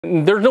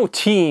There's no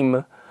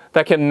team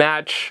that can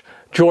match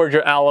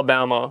Georgia,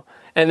 Alabama.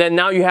 And then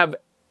now you have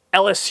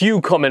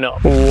LSU coming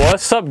up.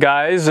 What's up,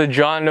 guys?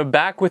 John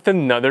back with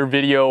another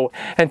video,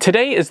 and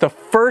today is the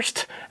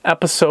first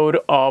episode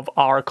of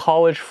our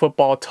college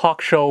football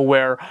talk show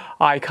where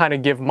I kind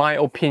of give my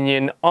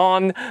opinion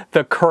on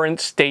the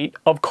current state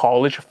of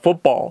college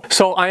football.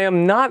 So I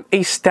am not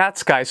a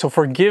stats guy, so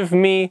forgive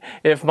me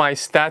if my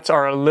stats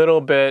are a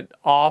little bit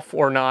off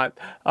or not.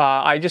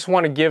 I just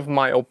want to give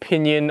my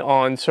opinion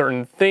on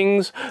certain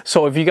things.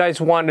 So if you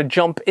guys want to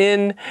jump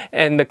in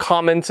the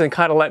comments and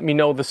kind of let me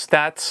know the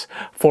stats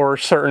for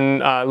certain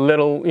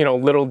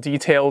little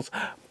details,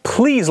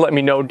 please let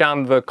me know down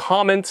in the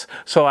comments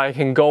so I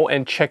can go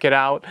and check it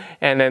out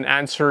and then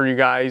answer you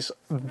guys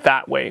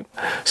that way.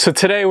 So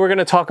today we're going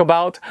to talk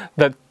about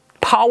the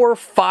Power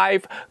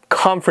 5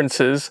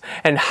 conferences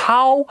and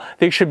how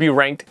they should be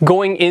ranked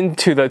going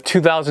into the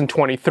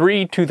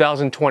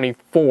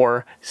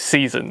 2023-2024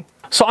 season.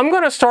 So I'm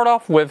going to start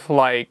off with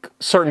like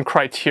certain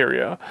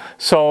criteria.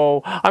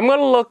 So I'm going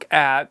to look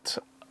at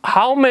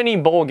how many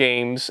bowl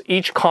games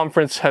each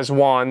conference has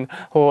won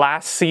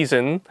last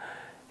season,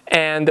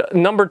 and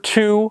number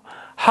two,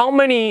 how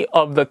many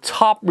of the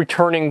top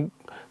returning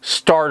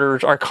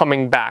starters are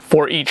coming back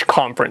for each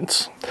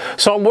conference.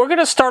 So we're going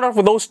to start off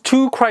with those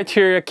two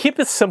criteria, keep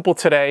it simple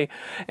today,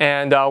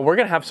 and we're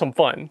going to have some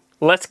fun.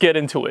 Let's get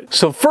into it.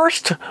 So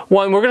first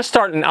one, we're going to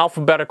start in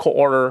alphabetical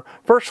order.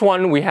 First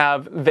one, we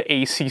have the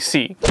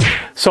ACC.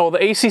 So the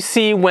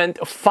ACC went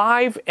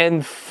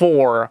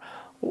 5-4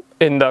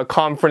 in the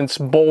conference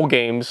bowl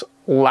games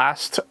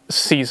last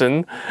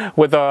season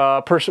with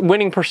a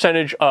winning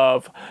percentage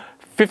of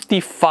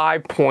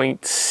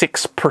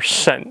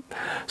 55.6%.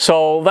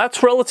 So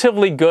that's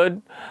relatively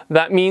good.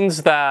 That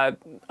means that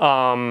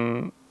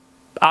out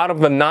of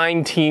the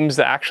 9 teams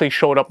that actually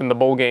showed up in the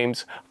bowl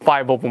games,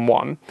 5 of them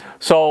won.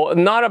 So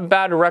not a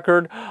bad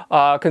record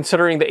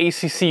considering the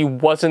ACC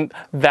wasn't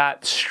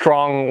that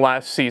strong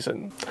last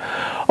season.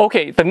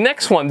 Okay, the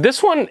next one.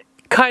 This one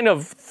kind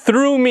of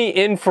threw me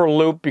in for a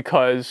loop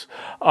because,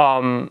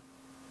 and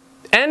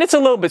it's a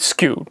little bit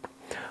skewed,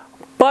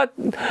 but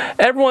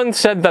everyone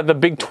said that the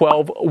Big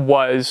 12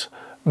 was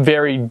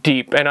very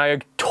deep, and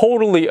I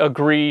totally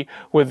agree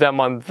with them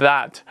on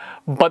that.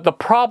 But the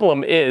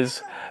problem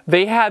is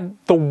they had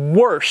the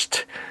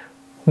worst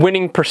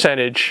winning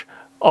percentage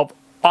out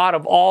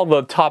of all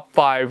the top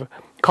 5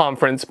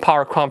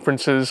 power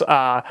conferences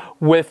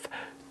with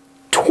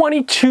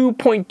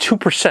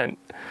 22.2%.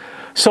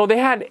 So they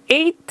had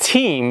 8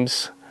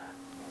 teams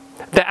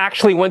that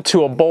actually went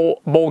to a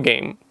bowl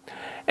game,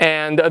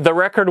 and the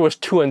record was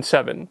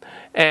 2-7.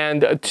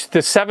 And the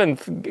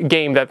 7th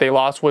game that they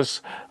lost was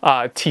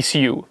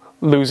TCU,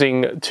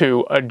 losing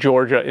to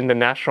Georgia in the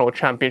national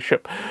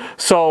championship.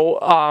 So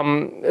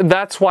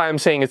that's why I'm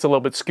saying it's a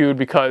little bit skewed,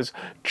 because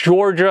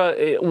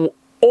Georgia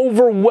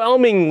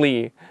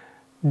overwhelmingly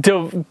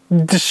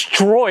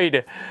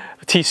destroyed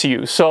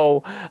TCU.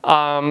 So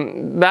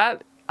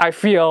that, I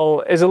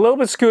feel, is a little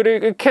bit skewed.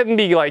 It can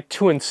be like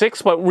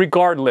 2-6, but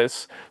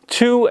regardless,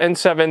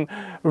 2-7,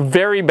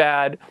 very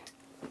bad,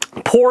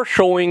 poor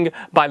showing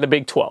by the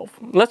Big 12.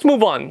 Let's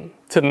move on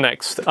to the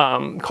next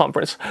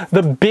conference,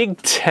 the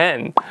Big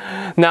 10.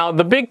 Now,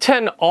 the Big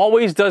 10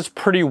 always does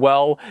pretty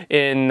well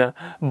in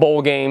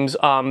bowl games.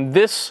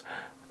 This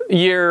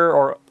year,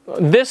 or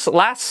this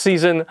last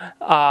season,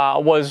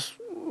 was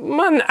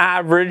an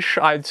average,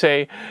 I'd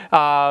say,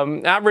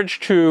 average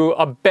to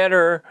a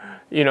better,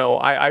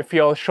 I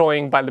feel,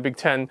 showing by the Big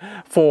 10,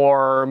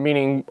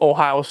 meaning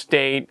Ohio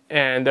State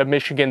and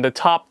Michigan. The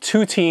top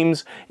 2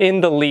 teams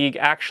in the league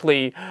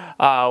actually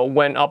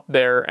went up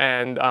there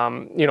and,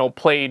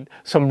 played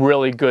some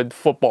really good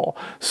football.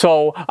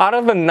 So out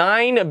of the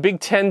 9 Big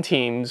 10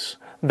 teams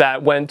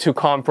that went to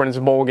conference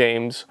bowl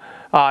games,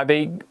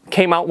 they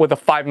came out with a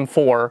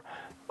 5-4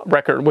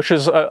 record, which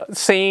is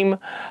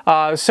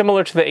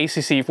similar to the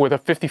ACC with a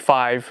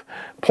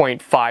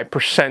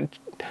 55.5%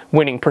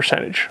 winning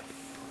percentage.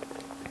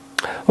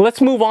 Let's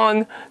move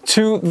on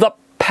to the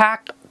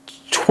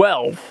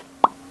Pac-12.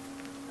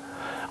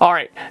 All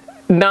right,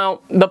 now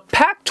the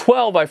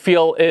Pac-12, I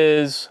feel,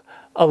 is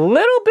a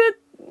little bit,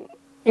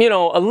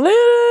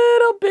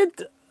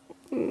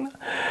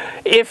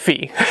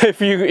 iffy,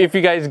 if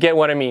you guys get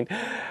what I mean.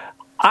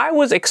 I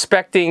was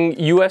expecting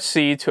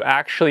USC to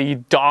actually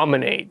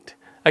dominate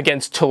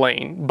against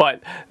Tulane, but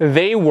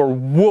they were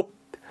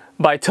whooped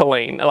by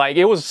Tulane. Like,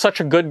 it was such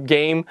a good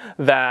game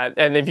that,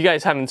 and if you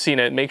guys haven't seen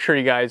it, make sure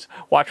you guys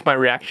watch my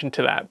reaction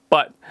to that.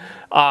 But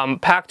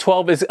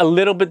Pac-12 is a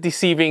little bit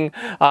deceiving.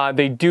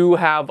 They do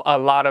have a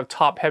lot of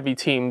top-heavy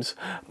teams,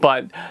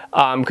 but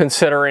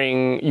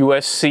considering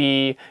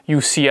USC,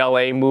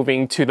 UCLA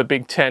moving to the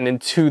Big Ten in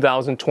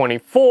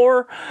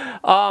 2024,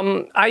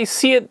 I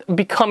see it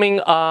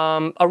becoming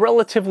a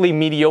relatively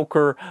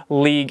mediocre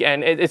league,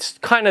 and it's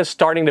kind of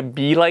starting to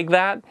be like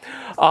that.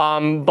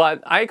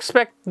 But I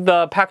expect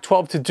the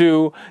Pac-12 to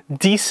do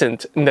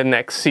decent in the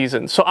next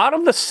season. So out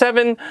of the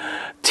 7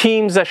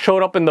 teams that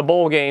showed up in the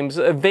bowl games,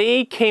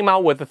 they came came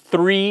out with a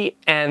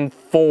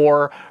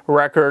 3-4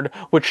 record,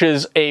 which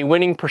is a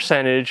winning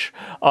percentage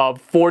of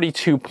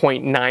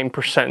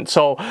 42.9%.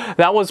 So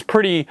that was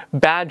pretty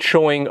bad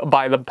showing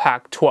by the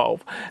Pac-12.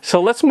 So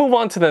let's move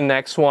on to the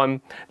next one,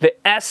 the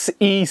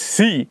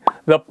SEC,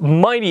 the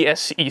mighty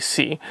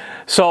SEC.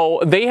 So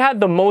they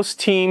had the most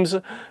teams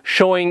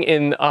showing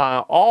in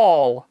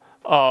all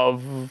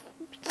of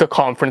the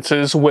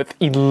conferences with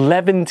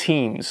 11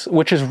 teams,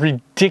 which is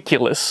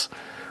ridiculous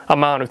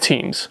amount of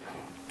teams.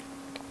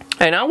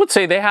 And I would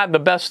say they had the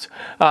best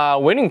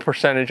winning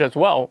percentage as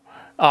well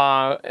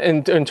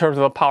in terms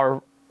of the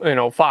Power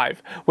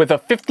 5, with a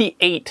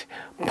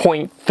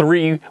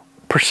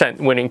 58.3%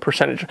 winning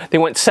percentage. They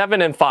went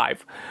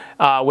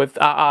 7-5 with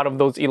out of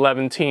those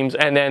 11 teams,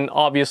 and then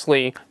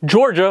obviously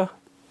Georgia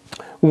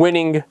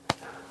winning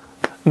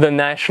the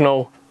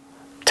national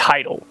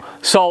title.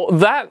 So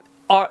that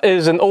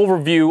is an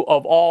overview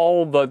of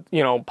all the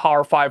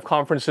Power 5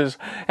 conferences.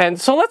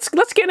 And so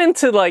let's get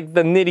into like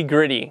the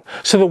nitty-gritty.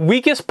 So the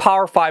weakest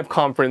Power 5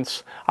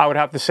 conference, I would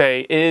have to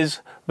say, is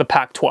the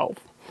Pac-12.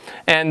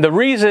 And the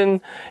reason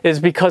is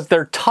because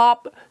their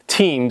top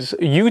teams,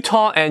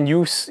 Utah and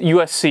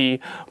USC,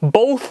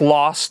 both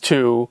lost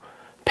to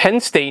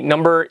Penn State,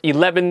 number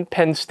 11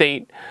 Penn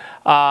State,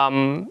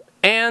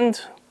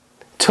 and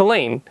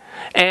Tulane.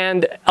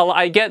 And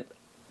I get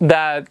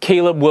that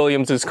Caleb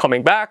Williams is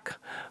coming back,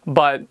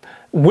 but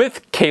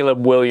with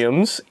Caleb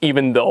Williams,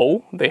 even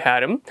though they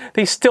had him,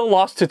 they still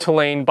lost to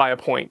Tulane by a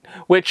point,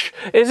 which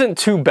isn't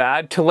too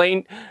bad.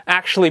 Tulane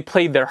actually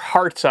played their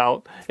hearts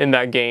out in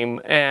that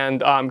game,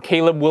 and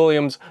Caleb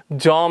Williams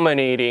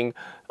dominating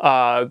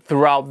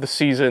throughout the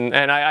season,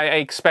 and I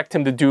expect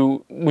him to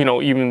do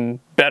even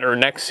better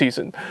next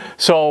season.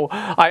 So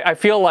I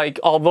feel like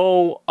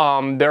although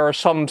there are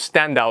some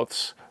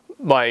standouts,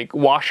 like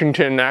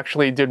Washington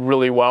actually did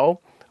really well.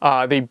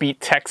 They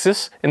beat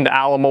Texas in the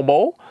Alamo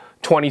Bowl,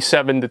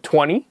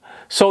 27-20.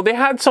 So they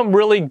had some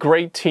really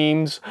great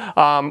teams.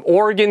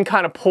 Oregon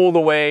kind of pulled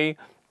away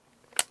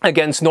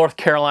against North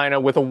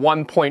Carolina with a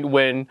 1-point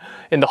win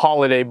in the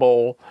Holiday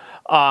Bowl.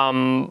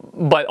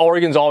 But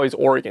Oregon's always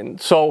Oregon.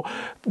 So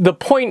the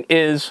point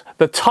is,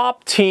 the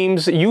top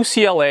teams,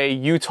 UCLA,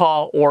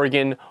 Utah,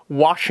 Oregon,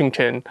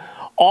 Washington,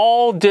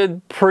 all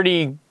did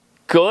pretty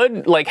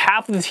good. Like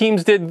half the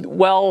teams did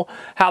well,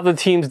 half the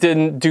teams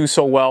didn't do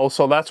so well.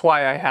 So that's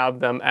why I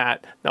have them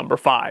at number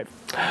 5.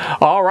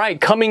 All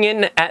right, coming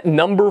in at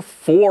number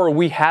 4,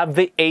 we have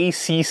the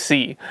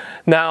ACC.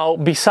 Now,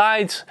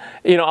 besides,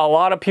 a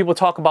lot of people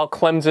talk about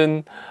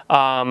Clemson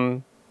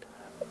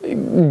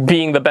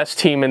being the best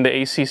team in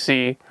the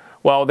ACC.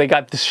 Well, they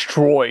got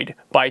destroyed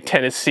by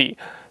Tennessee,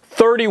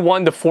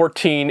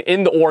 31-14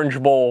 in the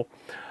Orange Bowl.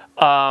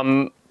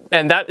 And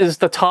that is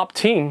the top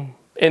team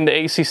in the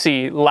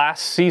ACC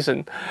last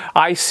season.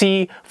 I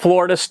see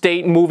Florida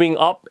State moving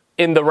up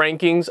in the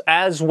rankings,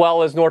 as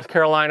well as North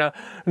Carolina.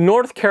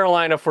 North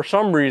Carolina, for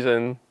some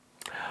reason,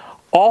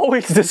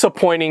 always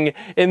disappointing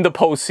in the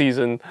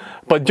postseason.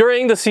 But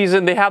during the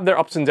season, they have their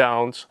ups and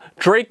downs.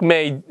 Drake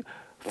made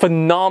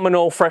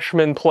phenomenal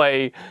freshman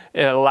play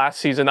last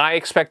season. I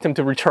expect him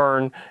to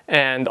return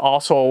and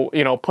also,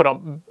 put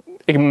up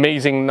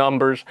amazing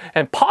numbers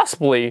and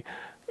possibly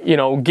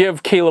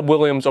give Caleb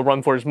Williams a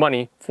run for his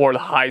money for the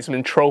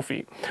Heisman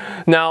Trophy.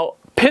 Now,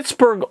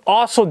 Pittsburgh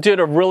also did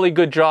a really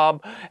good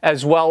job,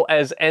 as well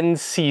as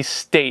NC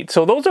State.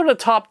 So those are the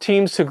top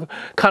teams to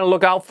kind of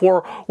look out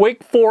for.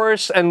 Wake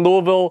Forest and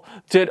Louisville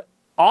did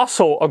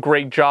also a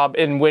great job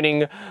in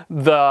winning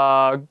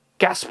the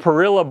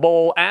Gasparilla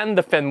Bowl and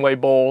the Fenway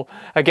Bowl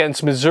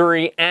against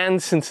Missouri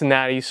and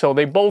Cincinnati. So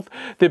they both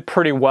did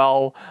pretty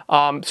well.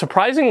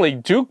 Surprisingly,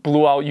 Duke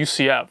blew out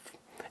UCF.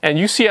 And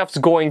UCF's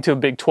going to the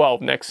Big 12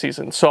 next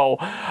season. So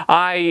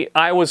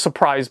I was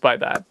surprised by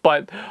that.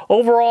 But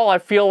overall, I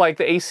feel like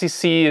the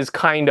ACC is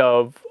kind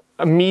of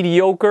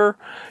mediocre,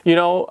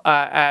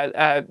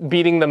 at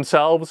beating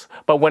themselves.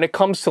 But when it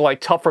comes to like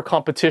tougher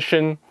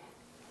competition,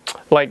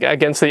 like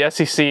against the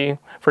SEC,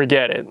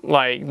 forget it.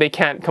 Like they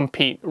can't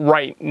compete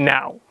right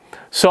now.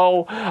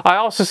 So I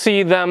also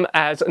see them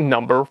as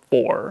number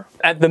 4.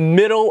 At the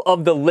middle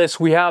of the list,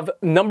 we have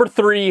number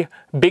 3,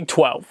 Big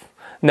 12.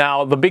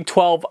 Now, the Big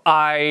 12,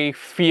 I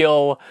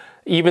feel,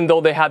 even though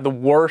they had the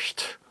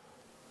worst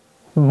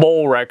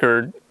bowl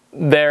record,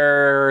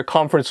 their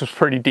conference was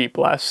pretty deep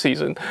last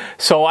season.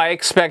 So I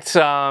expect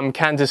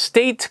Kansas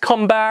State to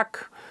come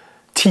back,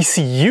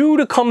 TCU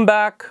to come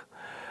back,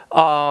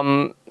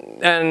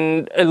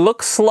 and it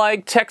looks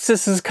like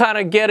Texas is kind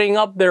of getting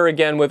up there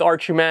again with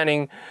Archie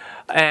Manning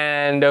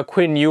and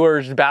Quinn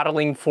Ewers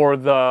battling for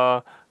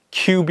the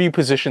QB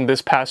position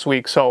this past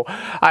week. So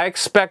I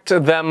expect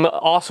them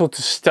also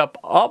to step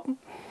up.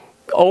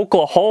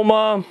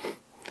 Oklahoma,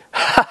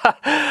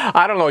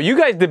 I don't know. You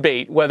guys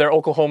debate whether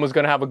Oklahoma is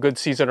going to have a good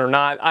season or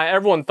not.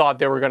 Everyone thought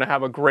they were going to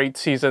have a great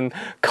season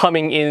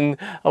coming in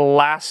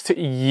last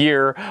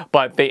year,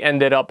 but they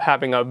ended up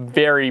having a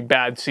very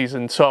bad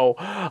season. So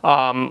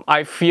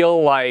I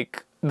feel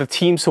like the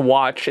teams to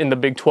watch in the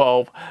Big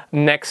 12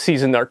 next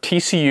season are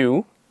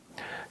TCU,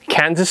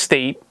 Kansas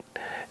State,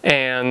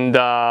 and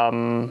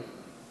I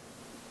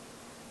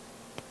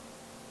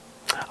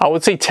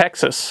would say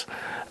Texas.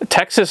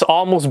 Texas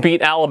almost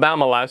beat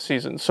Alabama last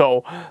season,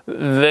 so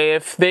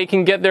if they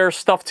can get their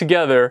stuff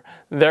together,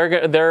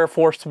 they're a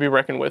force to be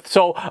reckoned with.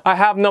 So I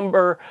have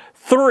number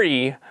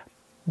 3,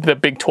 the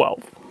Big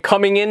 12.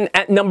 Coming in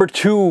at number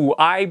 2,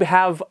 I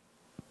have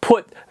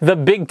put the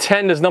Big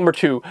 10 as number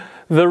 2.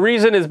 The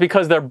reason is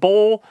because their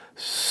bowl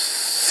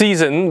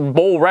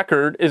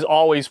record is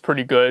always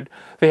pretty good.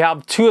 They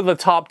have 2 of the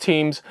top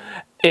teams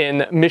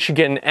in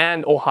Michigan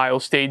and Ohio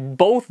State,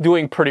 both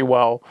doing pretty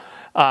well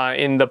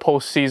in the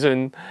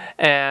postseason,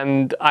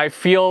 and I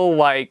feel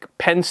like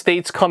Penn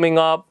State's coming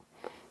up.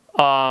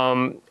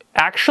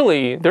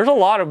 Actually, there's a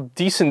lot of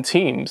decent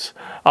teams.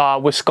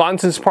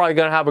 Wisconsin's probably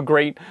going to have a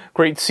great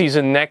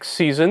season next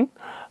season,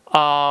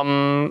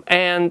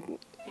 and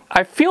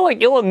I feel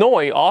like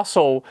Illinois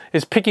also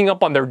is picking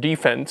up on their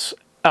defense.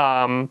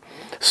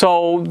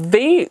 So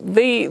they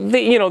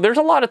you know, there's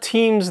a lot of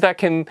teams that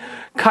can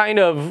kind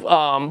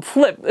of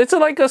flip. It's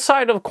like a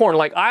side of corn.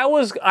 Like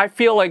I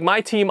feel like my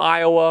team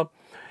Iowa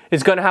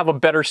is going to have a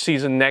better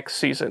season next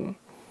season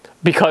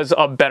because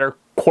of better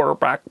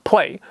quarterback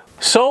play.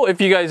 So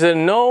if you guys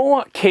didn't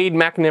know, Cade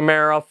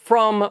McNamara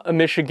from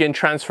Michigan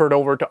transferred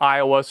over to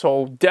Iowa,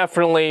 so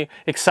definitely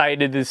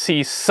excited to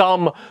see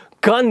some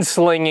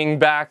gunslinging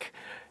back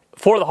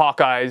for the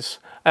Hawkeyes,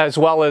 as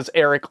well as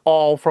Eric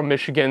All from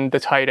Michigan, the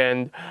tight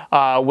end,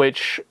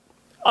 which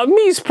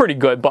he's pretty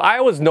good, but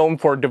Iowa's known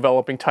for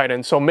developing tight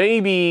ends, so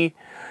maybe,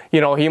 you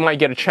know, he might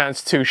get a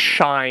chance to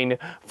shine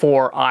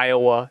for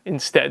Iowa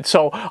instead.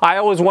 So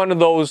Iowa's one of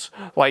those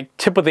like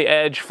tip of the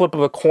edge, flip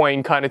of the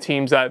coin kind of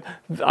teams that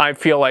I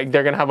feel like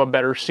they're going to have a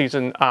better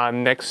season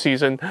next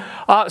season.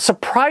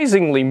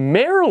 Surprisingly,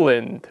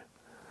 Maryland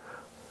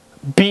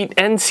beat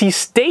NC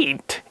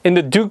State in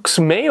the Duke's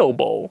Mayo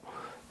Bowl.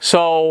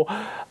 So,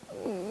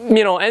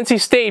 you know,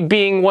 NC State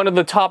being one of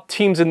the top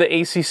teams in the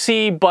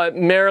ACC, but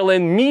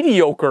Maryland,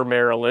 mediocre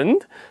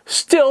Maryland,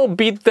 still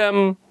beat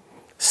them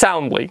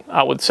soundly,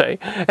 I would say.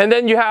 And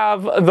then you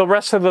have the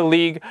rest of the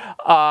league.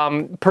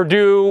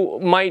 Purdue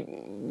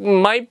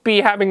might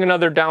be having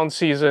another down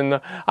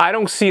season. I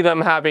don't see them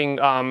having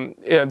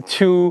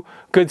too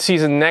good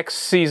season next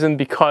season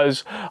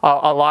because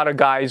a lot of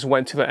guys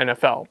went to the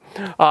NFL.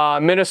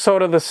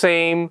 Minnesota the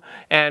same,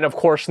 and of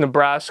course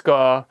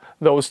Nebraska,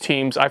 those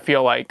teams I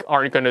feel like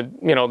aren't going to,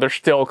 you know, they're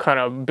still kind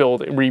of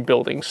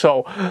rebuilding.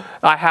 So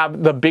I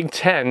have the Big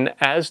 10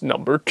 as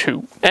number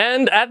 2.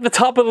 And at the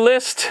top of the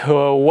list,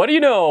 what do you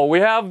know? We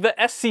have the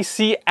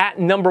SEC at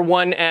number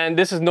 1, and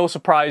this is no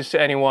surprise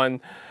to anyone.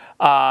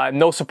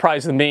 No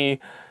surprise to me.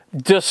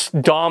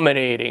 Just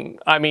dominating.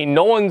 I mean,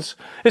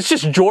 it's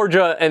just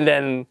Georgia and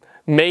then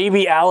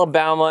maybe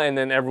Alabama and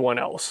then everyone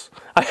else.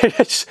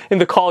 In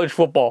the college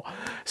football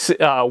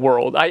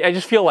world, I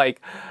just feel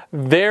like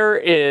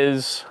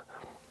there's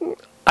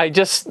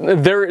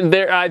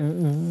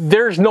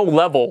no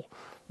level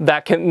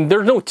that can,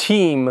 there's no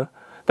team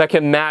that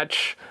can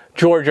match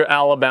Georgia,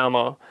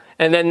 Alabama.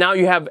 And then now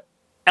you have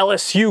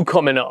LSU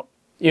coming up,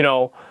 you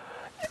know,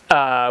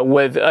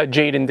 with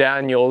Jaden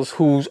Daniels,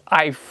 who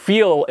I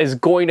feel is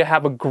going to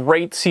have a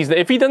great season.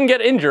 If he doesn't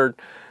get injured,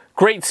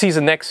 great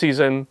season next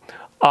season.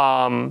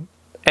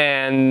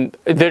 And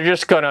they're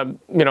just gonna,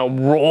 you know,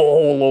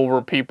 roll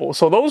over people.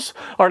 So those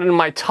are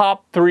my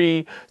top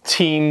 3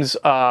 teams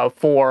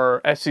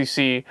for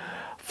SEC.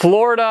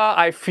 Florida,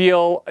 I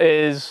feel,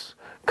 is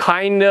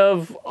kind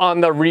of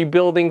on the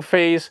rebuilding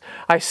phase.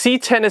 I see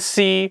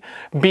Tennessee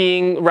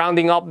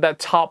rounding up that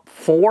top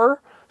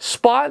 4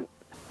 spot.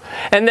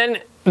 And then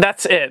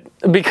that's it,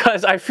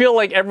 because I feel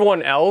like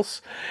everyone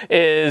else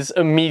is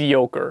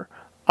mediocre.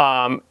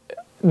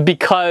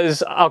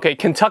 Because, okay,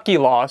 Kentucky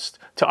lost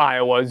to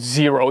Iowa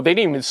 0. They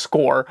didn't even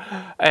score,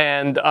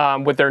 and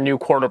with their new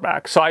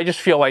quarterback. So I just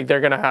feel like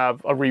they're going to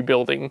have a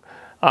rebuilding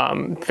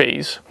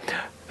phase.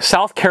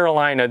 South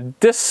Carolina,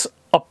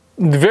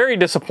 very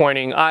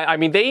disappointing. I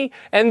mean, they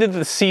ended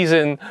the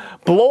season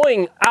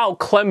blowing out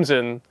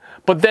Clemson,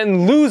 but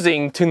then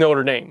losing to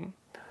Notre Dame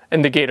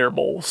in the Gator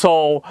Bowl.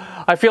 So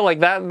I feel like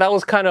that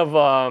was kind of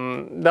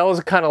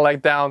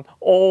let down.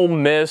 Ole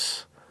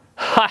Miss,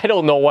 I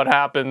don't know what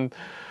happened.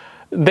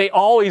 They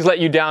always let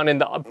you down in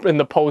the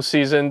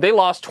postseason. They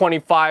lost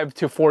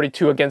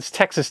 25-42 against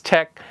Texas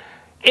Tech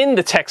in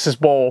the Texas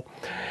Bowl.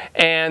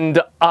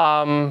 And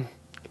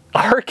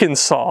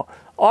Arkansas,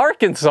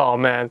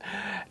 man.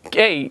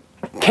 Hey,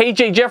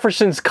 KJ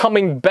Jefferson's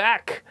coming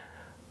back,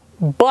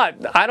 but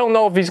I don't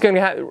know if he's going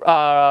to have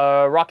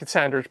Rocket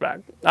Sanders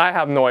back. I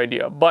have no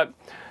idea. But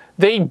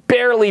they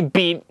barely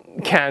beat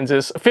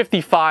Kansas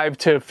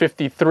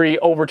 55-53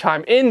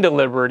 overtime in the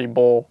Liberty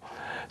Bowl.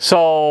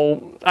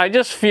 So I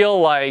just feel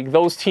like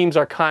those teams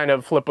are kind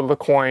of flip of the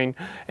coin,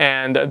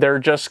 and they're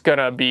just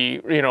gonna be,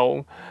 you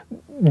know,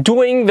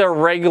 doing their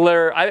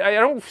regular. I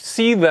don't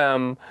see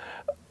them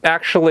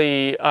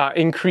actually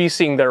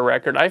increasing their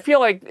record. I feel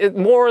like it's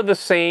more of the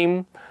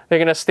same. They're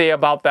gonna stay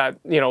about that,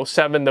 you know,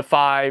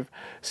 7-5,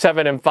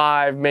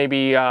 7-5,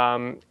 maybe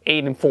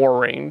 8-4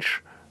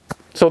 range.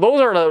 So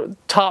those are the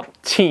top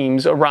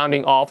teams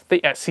rounding off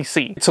the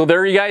SEC. So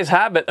there you guys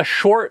have it, a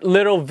short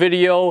little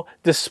video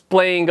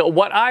displaying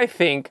what I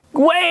think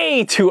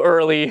way too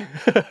early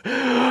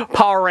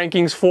power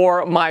rankings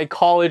for my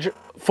college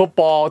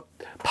football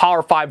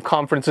Power 5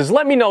 conferences.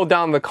 Let me know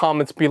down in the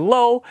comments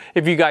below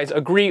if you guys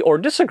agree or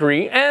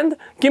disagree, and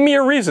give me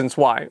your reasons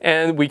why.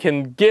 And we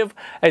can give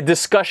a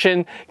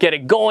discussion, get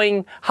it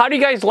going. How do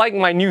you guys like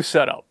my new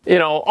setup? You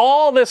know,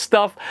 all this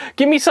stuff.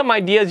 Give me some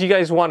ideas you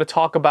guys want to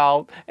talk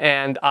about,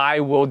 and I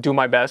will do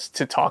my best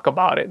to talk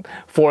about it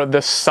for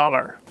the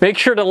summer. Make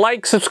sure to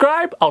like,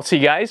 subscribe. I'll see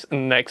you guys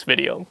in the next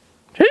video.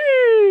 Cheers!